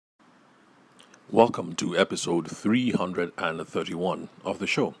Welcome to episode 331 of the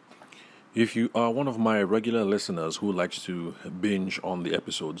show. If you are one of my regular listeners who likes to binge on the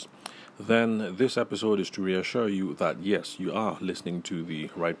episodes, then this episode is to reassure you that yes, you are listening to the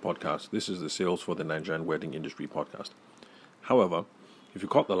right podcast. This is the Sales for the Nigerian Wedding Industry podcast. However, if you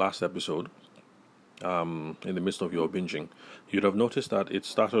caught the last episode, in the midst of your binging, you'd have noticed that it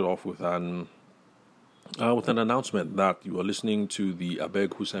started off with an announcement that you are listening to the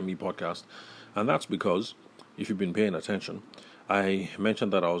Abeg Who Sent Me podcast. And that's because, if you've been paying attention, I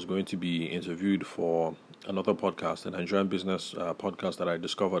mentioned that I was going to be interviewed for another podcast, a Nigerian business podcast that I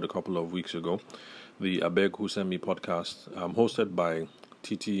discovered a couple of weeks ago, the Abeg Who Sent Me podcast, hosted by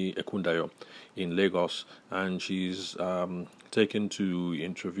Titi Ekundayo in Lagos. And she's taken to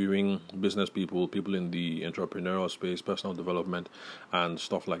interviewing business people in the entrepreneurial space, personal development, and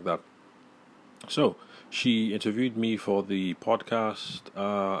stuff like that. So, she interviewed me for the podcast,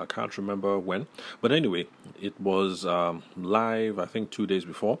 I can't remember when, but anyway, it was live, I think 2 days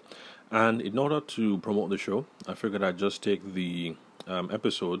before, and in order to promote the show, I figured I'd just take the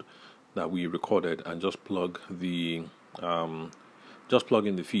episode that we recorded and just plug in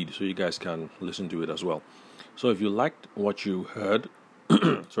the feed so you guys can listen to it as well. So if you liked what you heard,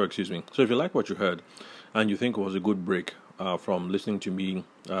 So if you like what you heard and you think it was a good break from listening to me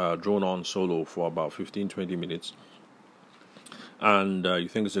drone on solo for about 15-20 minutes, and you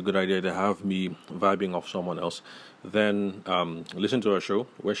think it's a good idea to have me vibing off someone else, then listen to her show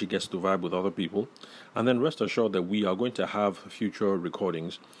where she gets to vibe with other people, and then rest assured that we are going to have future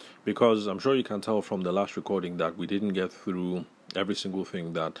recordings, because I'm sure you can tell from the last recording that we didn't get through every single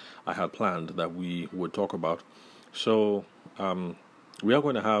thing that I had planned that we would talk about. So we are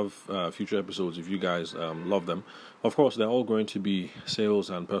going to have future episodes if you guys love them. Of course, they're all going to be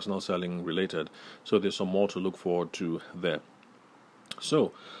sales and personal selling related, so there's some more to look forward to there.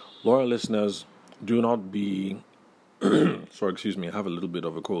 So, loyal listeners, do not be... I have a little bit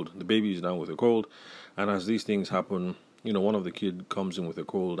of a cold. The baby is down with a cold, and as these things happen, one of the kid comes in with a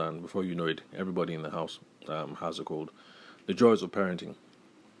cold, and before you know it, everybody in the house has a cold. The joys of parenting.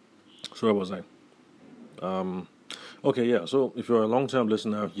 So where was I? Okay, yeah, so if you're a long-term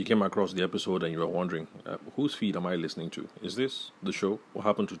listener, you came across the episode and you were wondering, whose feed am I listening to? Is this the show? What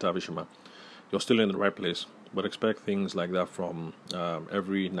happened to Tavishima? You're still in the right place, but expect things like that from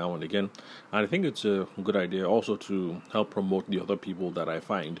every now and again. And I think it's a good idea also to help promote the other people that I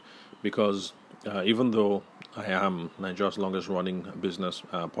find, because even though I am Nigeria's longest running business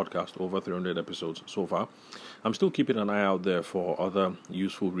podcast, over 300 episodes so far, I'm still keeping an eye out there for other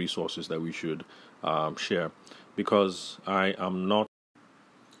useful resources that we should share, because I am not...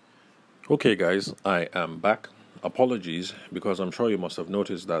 Okay, guys, I am back. Apologies, because I'm sure you must have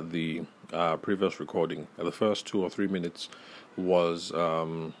noticed that the previous recording, the first 2 or 3 minutes, was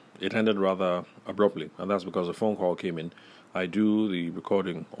it ended rather abruptly, and that's because a phone call came in. I do the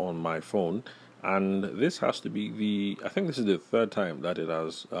recording on my phone, and this has to be I think this is the third time that it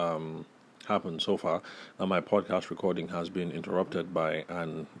has happened so far that my podcast recording has been interrupted by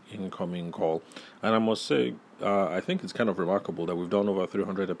an incoming call. And I must say, I think it's kind of remarkable that we've done over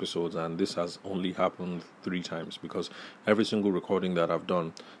 300 episodes and this has only happened 3 times, because every single recording that I've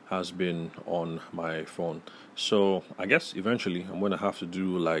done has been on my phone. So I guess eventually I'm going to have to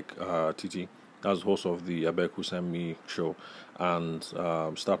do like Titi, as host of the Abeg Who Sent Me show, and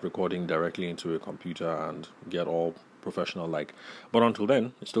start recording directly into a computer and get all professional like. But until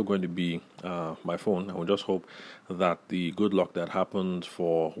then, it's still going to be my phone. I will just hope that the good luck that happened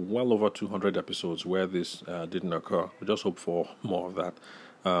for well over 200 episodes where this didn't occur, we just hope for more of that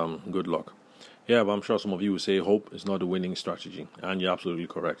good luck. Yeah, but I'm sure some of you will say hope is not a winning strategy, and you're absolutely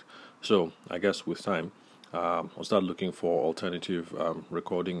correct. So I guess with time, I'll start looking for alternative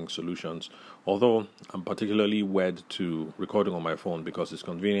recording solutions. Although I'm particularly wed to recording on my phone because it's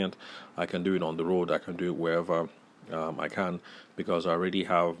convenient. I can do it on the road. I can do it wherever I can, because I already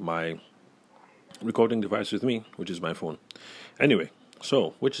have my recording device with me, which is my phone. Anyway,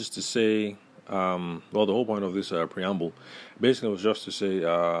 so which is to say, the whole point of this preamble basically was just to say,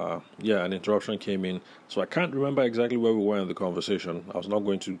 an interruption came in, so I can't remember exactly where we were in the conversation. I was not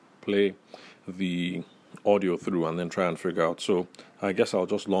going to play the audio through and then try and figure out. So I guess I'll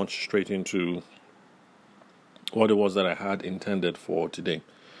just launch straight into what it was that I had intended for today.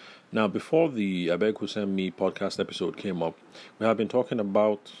 Now, before the Abeg Who Sent Me podcast episode came up, we have been talking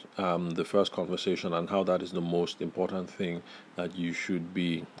about the first conversation and how that is the most important thing that you should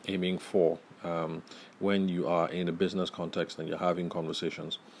be aiming for when you are in a business context and you're having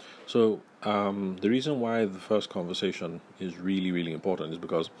conversations. So the reason why the first conversation is really, really important is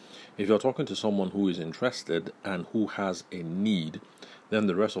because if you're talking to someone who is interested and who has a need, then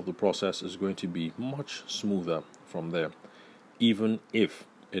the rest of the process is going to be much smoother from there, even if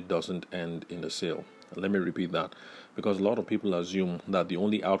it doesn't end in a sale. Let me repeat that, because a lot of people assume that the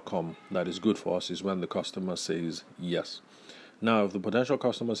only outcome that is good for us is when the customer says yes. Now, if the potential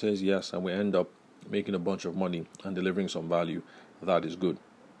customer says yes and we end up making a bunch of money and delivering some value, that is good.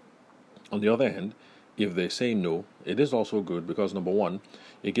 On the other hand, if they say no, it is also good because, number one,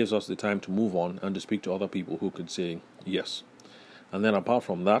 it gives us the time to move on and to speak to other people who could say yes. And then apart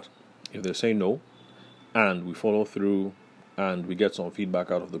from that, if they say no and we follow through and we get some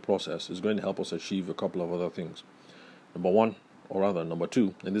feedback out of the process, it's going to help us achieve a couple of other things. Number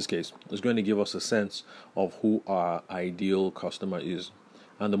two, in this case, is going to give us a sense of who our ideal customer is.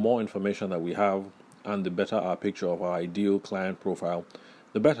 And the more information that we have and the better our picture of our ideal client profile,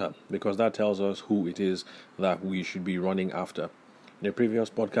 the better, because that tells us who it is that we should be running after. In a previous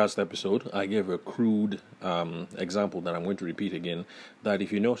podcast episode, I gave a crude example that I'm going to repeat again, that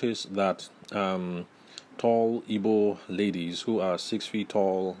if you notice that tall Igbo ladies who are 6 feet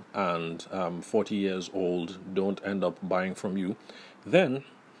tall and 40 years old don't end up buying from you, then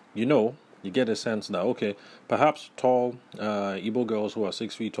you get a sense that, okay, perhaps tall Igbo girls who are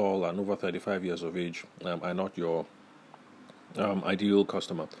 6 feet tall and over 35 years of age are not your ideal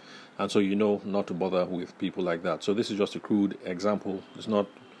customer, and so not to bother with people like that. So this is just a crude example. It's not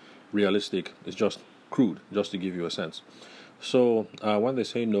realistic. It's just crude, just to give you a sense. So when they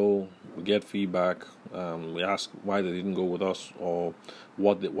say no, we get feedback. We ask why they didn't go with us, or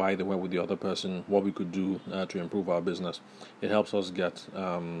why they went with the other person, what we could do to improve our business. It helps us get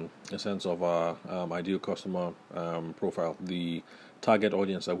a sense of our ideal customer profile, the target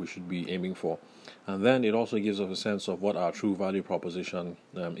audience that we should be aiming for. And then it also gives us a sense of what our true value proposition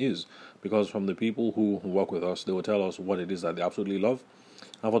is, because from the people who work with us, they will tell us what it is that they absolutely love.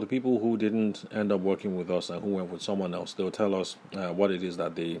 And for the people who didn't end up working with us and who went with someone else, they'll tell us what it is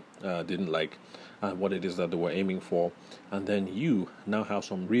that they didn't like and what it is that they were aiming for. And then you now have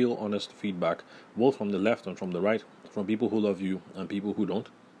some real honest feedback, both from the left and from the right, from people who love you and people who don't.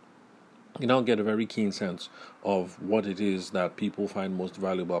 You now get a very keen sense of what it is that people find most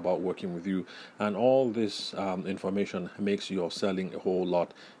valuable about working with you. And all this information makes your selling a whole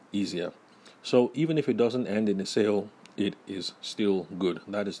lot easier. So even if it doesn't end in a sale, it is still good.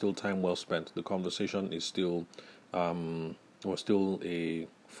 That is still time well spent. The conversation is still a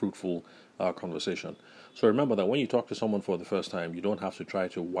fruitful conversation. So remember that when you talk to someone for the first time, you don't have to try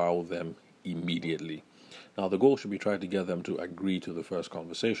to wow them immediately. Now, the goal should be trying to get them to agree to the first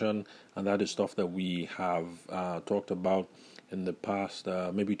conversation, and that is stuff that we have talked about in the past,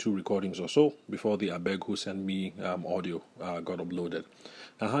 maybe 2 recordings or so, before the Abeg who sent me audio got uploaded.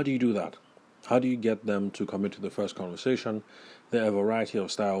 Now, how do you do that? How do you get them to commit to the first conversation? There are a variety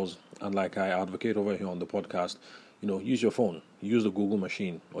of styles, and like I advocate over here on the podcast, use your phone, use the Google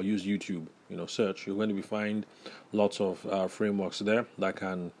machine, or use YouTube. Search. You're going to find lots of frameworks there that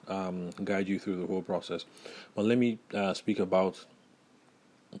can guide you through the whole process. But let me speak about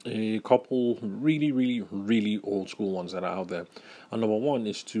a couple really, really, really old school ones that are out there. And number one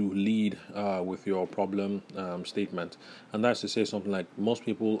is to lead with your problem statement. And that's to say something like, most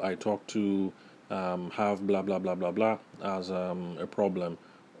people I talk to have blah, blah, blah, blah, blah as a problem.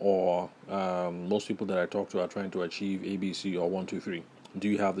 Or most people that I talk to are trying to achieve ABC or 1, 2, 3. Do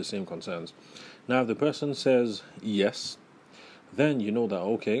you have the same concerns? Now, if the person says yes, then you know that,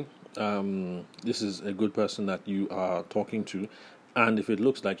 okay, this is a good person that you are talking to. And if it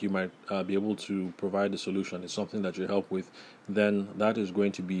looks like you might be able to provide a solution, it's something that you help with, then that is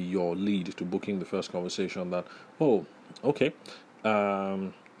going to be your lead to booking the first conversation that, oh, okay.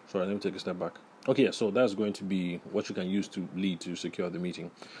 Sorry, let me take a step back. Okay, so that's going to be what you can use to lead to secure the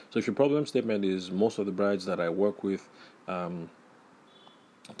meeting. So if your problem statement is, most of the brides that I work with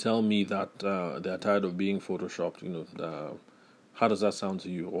tell me that they're tired of being photoshopped, how does that sound to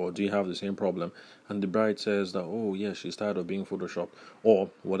you? Or do you have the same problem? And the bride says that, oh, yeah, she's tired of being photoshopped, or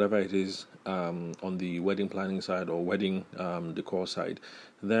whatever it is on the wedding planning side or wedding decor side.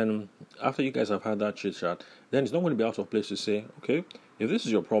 Then after you guys have had that chit chat, then it's not going to be out of place to say, okay, if this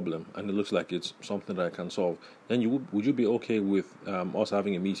is your problem and it looks like it's something that I can solve, then would you be okay with us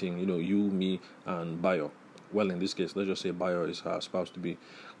having a meeting, you, me, and Bayo? Well, in this case, let's just say Bayo is her spouse to be.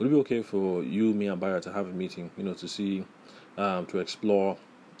 Would it be okay for you, me, and Bayo to have a meeting, to see, to explore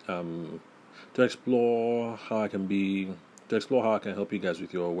how I can help you guys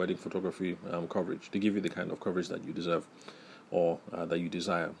with your wedding photography coverage, to give you the kind of coverage that you deserve or that you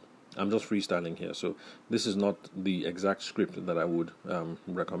desire. I'm just freestyling here, so this is not the exact script that I would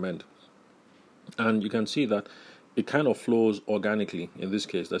recommend. And you can see that it kind of flows organically in this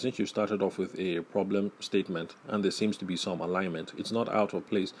case. That since you started off with a problem statement and there seems to be some alignment, it's not out of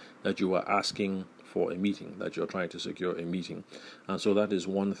place that you are asking for a meeting, that you're trying to secure a meeting. And so that is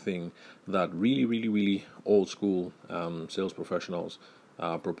one thing that really, really, really old school sales professionals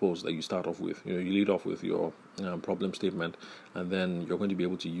propose that you start off with. You lead off with your problem statement, and then you're going to be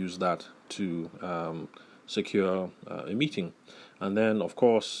able to use that to secure a meeting. And then, of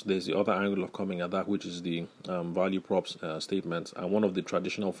course, there's the other angle of coming at that, which is the value props statement. And one of the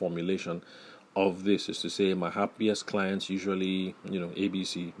traditional formulation of this is to say, my happiest clients usually,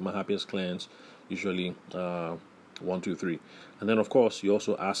 ABC. My happiest clients usually 1, 2, 3. And then, of course, you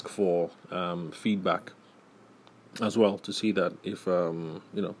also ask for feedback as well to see that if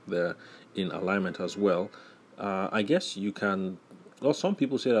they're in alignment as well. I guess you can. Well, some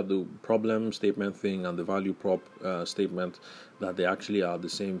people say that the problem statement thing and the value prop statement, that they actually are the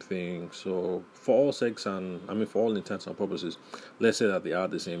same thing. So for all sakes for all intents and purposes, let's say that they are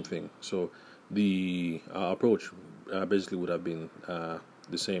the same thing. So the approach basically would have been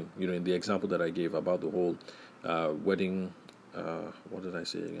the same. In the example that I gave about the whole wedding. What did I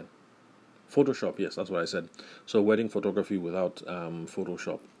say again? Photoshop, yes, that's what I said. So wedding photography without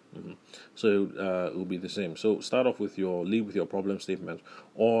Photoshop. So it will be the same. So lead with your problem statement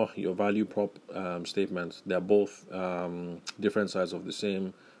or your value prop statement. They're both different sides of the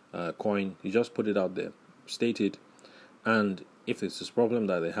same coin. You just put it out there, state it, and if it's this problem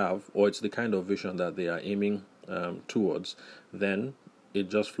that they have, or it's the kind of vision that they are aiming towards, then it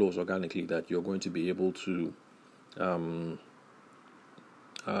just flows organically that you're going to be able to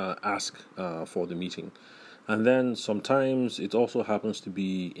ask for the meeting. And then sometimes it also happens to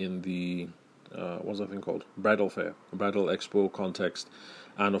be in the what's that thing called? Bridal fair, bridal expo context.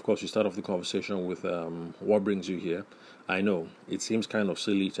 And of course, you start off the conversation with what brings you here. I know it seems kind of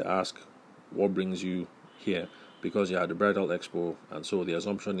silly to ask what brings you here because you're at the bridal expo, and so the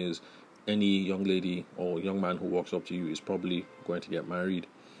assumption is any young lady or young man who walks up to you is probably going to get married.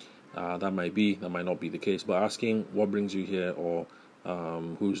 That might not be the case, but asking what brings you here or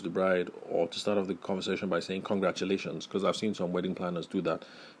who's the bride, or to start off the conversation by saying congratulations, because I've seen some wedding planners do that.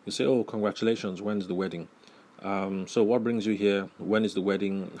 You say, oh, congratulations, when's the wedding? So what brings you here? When is the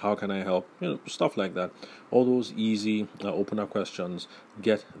wedding? How can I help? Stuff like that. All those easy opener questions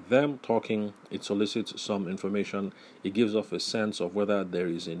get them talking. It solicits some information. It gives off a sense of whether there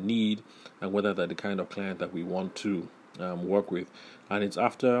is a need and whether they're the kind of client that we want to work with. And it's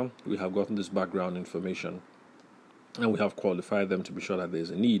after we have gotten this background information and we have qualified them to be sure that there's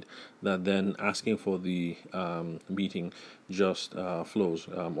a need, that then asking for the meeting just flows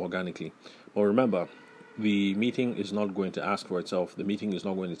organically. But remember, the meeting is not going to ask for itself. The meeting is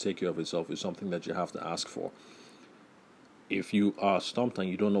not going to take care of itself. It's something that you have to ask for. If you are stumped and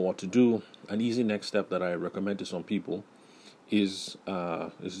you don't know what to do, an easy next step that I recommend to some people is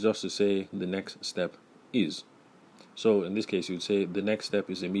just to say the next step is. So in this case, you'd say the next step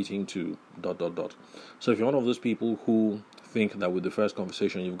is a meeting to ... So if you're one of those people who think that with the first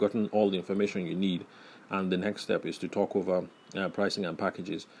conversation you've gotten all the information you need, and the next step is to talk over pricing and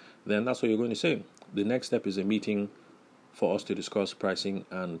packages, then that's what you're going to say. The next step is a meeting for us to discuss pricing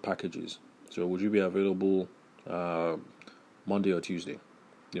and packages. So would you be available Monday or Tuesday?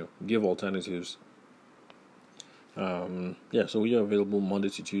 Give alternatives. So we are available Monday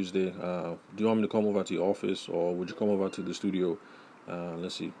to Tuesday. Do you want me to come over to your office, or would you come over to the studio?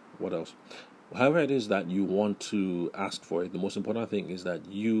 Let's see, what else? However it is that you want to ask for it, the most important thing is that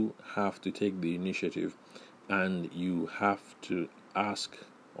you have to take the initiative, and you have to ask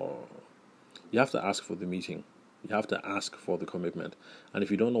for the meeting. You have to ask for the commitment. And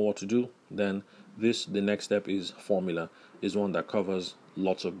if you don't know what to do, then the next step is formula, is one that covers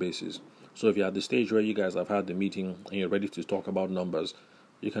lots of bases. So if you're at the stage where you guys have had the meeting and you're ready to talk about numbers,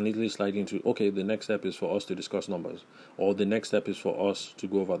 you can easily slide into, okay, the next step is for us to discuss numbers, or the next step is for us to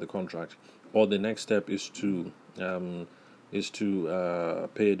go over the contract, or the next step is to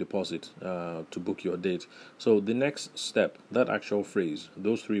pay a deposit to book your date. So the next step, that actual phrase,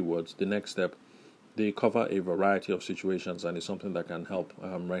 those 3 words, the next step, they cover a variety of situations, and it's something that can help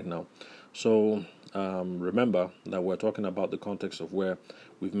right now. So remember that we're talking about the context of where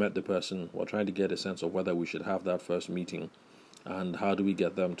we've met the person. We're trying to get a sense of whether we should have that first meeting, and how do we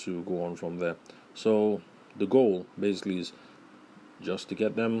get them to go on from there. So the goal basically is just to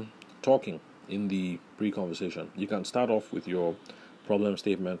get them talking in the pre-conversation. You can start off with your problem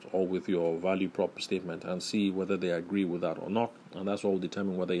statement or with your value prop statement and see whether they agree with that or not, and that's what will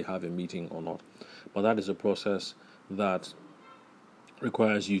determine whether you have a meeting or not. But that is a process that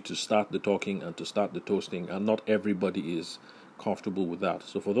requires you to start the talking and to start the toasting, and not everybody is comfortable with that.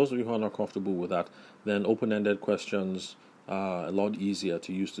 So for those of you who are not comfortable with that, then open-ended questions are a lot easier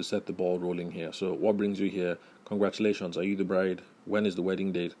to use to set the ball rolling here. So what brings you here? Congratulations. Are you the bride? When is the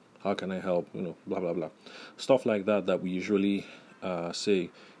wedding date? How can I help? Blah, blah, blah. Stuff like that we usually say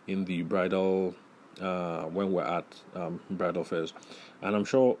in the bridal, when we're at bridal fairs. And I'm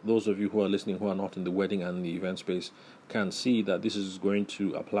sure those of you who are listening who are not in the wedding and the event space can see that this is going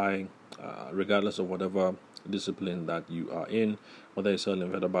to apply regardless of whatever discipline that you are in, whether you sell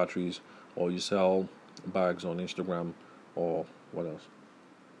inverter batteries or you sell bags on Instagram or what else.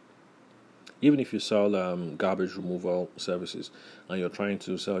 Even if you sell garbage removal services and you're trying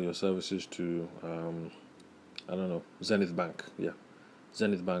to sell your services to, Zenith Bank,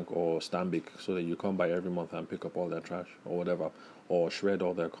 Zenith Bank or Stanbic, so that you come by every month and pick up all their trash or whatever, or shred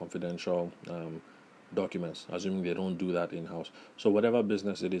all their confidential documents, assuming they don't do that in-house. So whatever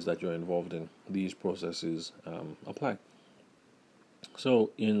business it is that you're involved in, these processes apply. So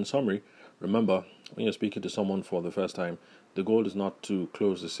in summary, remember, when you're speaking to someone for the first time, the goal is not to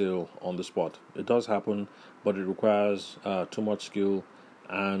close the sale on the spot. It does happen, but it requires too much skill,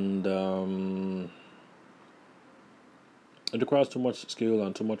 and too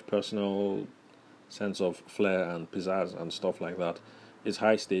much personal sense of flair and pizzazz and stuff like that. It's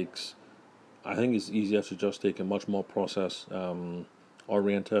high stakes. I think it's easier to just take a much more process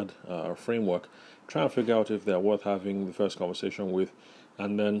oriented framework, try and figure out if they're worth having the first conversation with,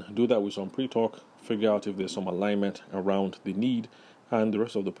 and then do that with some pre-talk, figure out if there's some alignment around the need, and the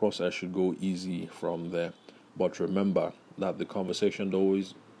rest of the process should go easy from there. But remember that the conversation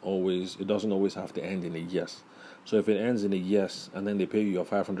it doesn't always have to end in a yes. So if it ends in a yes and then they pay you your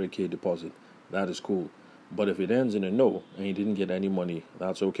 500k deposit, that is cool. But if it ends in a no and you didn't get any money,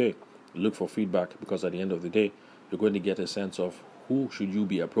 that's okay. Look for feedback, because at the end of the day, you're going to get a sense of who should you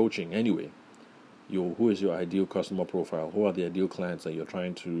be approaching anyway. Who is your ideal customer profile? Who are the ideal clients that you're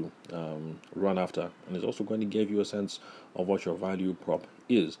trying to run after? And it's also going to give you a sense of what your value prop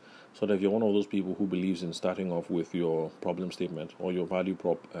is. So that if you're one of those people who believes in starting off with your problem statement or your value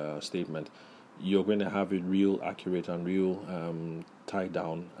prop statement, you're going to have it real accurate and real tied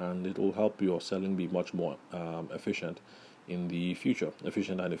down, and it will help your selling be much more efficient and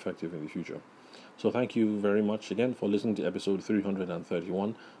effective in the future. So thank you very much again for listening to episode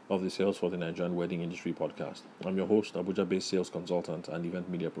 331 of the Sales for the Nigerian Wedding Industry podcast. I'm your host, Abuja-based sales consultant and event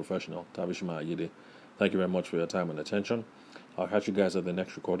media professional, Tavishima Ayede. Thank you very much for your time and attention. I'll catch you guys at the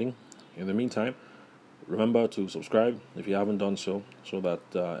next recording. In the meantime, remember to subscribe if you haven't done so that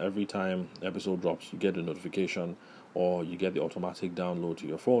every time episode drops, you get a notification or you get the automatic download to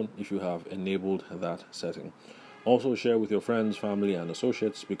your phone if you have enabled that setting. Also share with your friends, family, and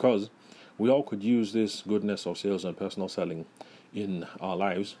associates, because we all could use this goodness of sales and personal selling in our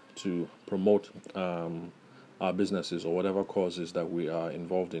lives to promote our businesses or whatever causes that we are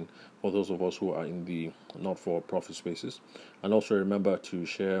involved in, for those of us who are in the not-for-profit spaces. And also remember to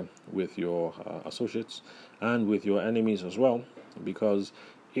share with your associates and with your enemies as well, because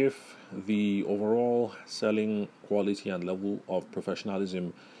if the overall selling quality and level of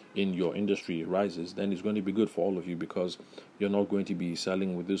professionalism in your industry rises, then it's going to be good for all of you, because you're not going to be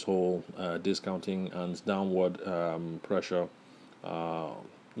selling with this whole discounting and downward pressure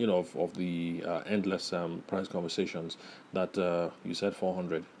of the endless price conversations that you said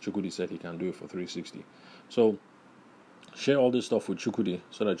 400, Chukudi said he can do it for 360. So share all this stuff with Chukudi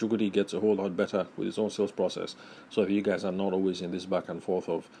so that Chukudi gets a whole lot better with his own sales process. So if you guys are not always in this back and forth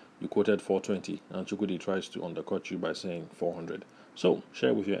of you quoted 420 and Chukudi tries to undercut you by saying 400. So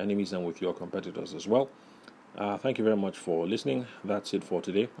share with your enemies and with your competitors as well. Thank you very much for listening. That's it for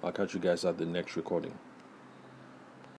today. I'll catch you guys at the next recording.